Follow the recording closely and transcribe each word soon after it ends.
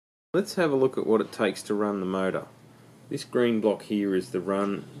Let's have a look at what it takes to run the motor. This green block here is the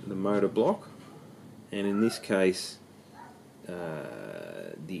motor block, and in this case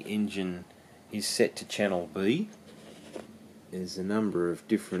the engine is set to channel B. There's a number of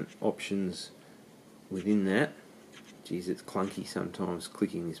different options within that. Geez, it's clunky sometimes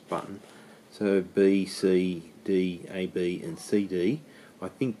clicking this button. So B, C, D, A, B and CD. I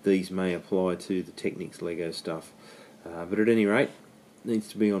think these may apply to the Technics Lego stuff, but at any rate it needs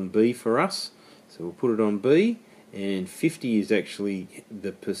to be on B for us, so we'll put it on B, and 50 is actually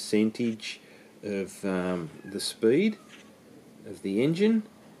the percentage of the speed of the engine.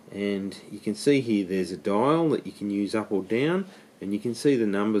 And you can see here there's a dial that you can use up or down, and you can see the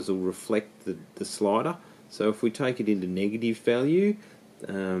numbers will reflect the slider. So if we take it into negative value,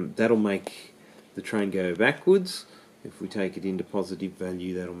 that'll make the train go backwards. If we take it into positive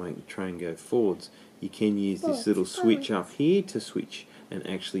value, that'll make the train go forwards. You can use this little switch up here to switch and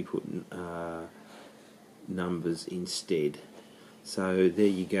actually put numbers instead. So there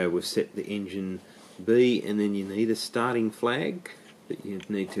you go, we've set the engine B, and then you need a starting flag that you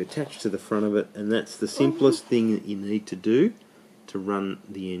need to attach to the front of it, and that's the simplest thing that you need to do to run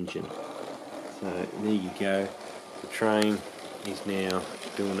the engine. So there you go, the train is now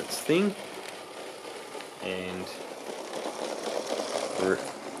doing its thing, and we're at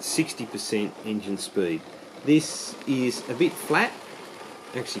 60% engine speed. This is a bit flat,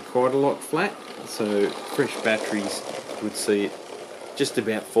 actually quite a lot flat, so fresh batteries would see it just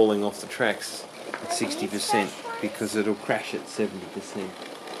about falling off the tracks at 60%, because it'll crash at 70%.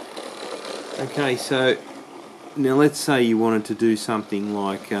 Okay, so now let's say you wanted to do something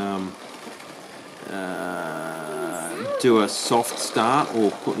like do a soft start,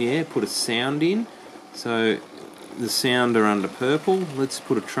 or put a sound in. So the sound are under purple. Let's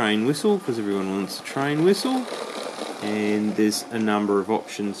put a train whistle, because everyone wants a train whistle, and there's a number of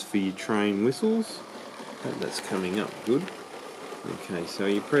options for your train whistles. Hope that's coming up good. Okay, so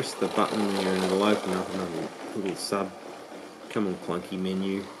you press the button there and it'll open up another little sub come on clunky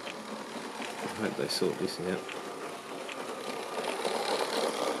menu. I hope they sort this out.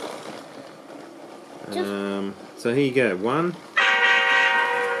 So here you go, 1,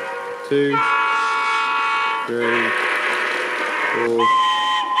 2, 3, 4,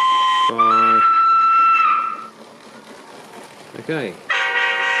 5. Okay.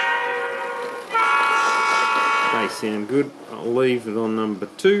 They sound good. I'll leave it on number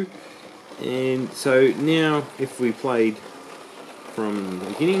 2. And so now if we played from the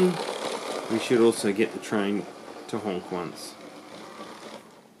beginning, we should also get the train to honk once.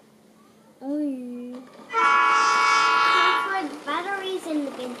 Batteries in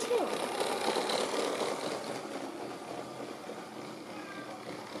the bin too.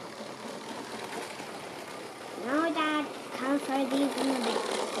 No, Dad, can't throw these in the bin.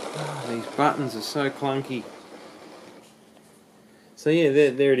 Oh, these buttons are so clunky. So yeah,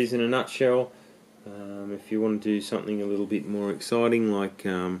 there it is in a nutshell. If you want to do something a little bit more exciting, like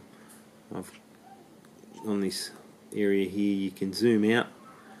on this area here, you can zoom out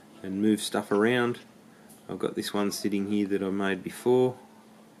and move stuff around. I've got this one sitting here that I made before.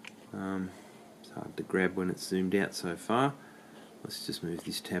 It's hard to grab when it's zoomed out so far. Let's just move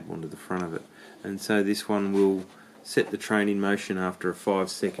this tab onto the front of it. And so this one will set the train in motion after a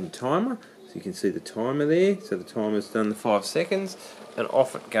 5-second timer. So you can see the timer there. So the timer's done the 5 seconds, and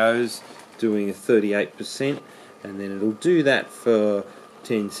off it goes, doing a 38%. And then it'll do that for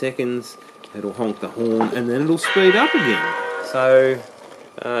 10 seconds. It'll honk the horn, and then it'll speed up again. So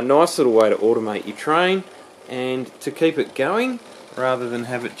nice little way to automate your train and to keep it going, rather than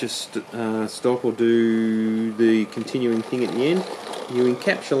have it just stop or do the continuing thing at the end. You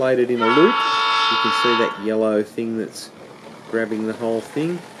encapsulate it in a loop. You can see that yellow thing that's grabbing the whole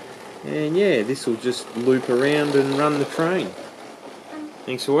thing, and yeah, this will just loop around and run the train.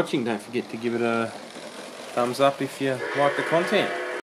 Thanks for watching. Don't forget to give it a thumbs up if you like the content.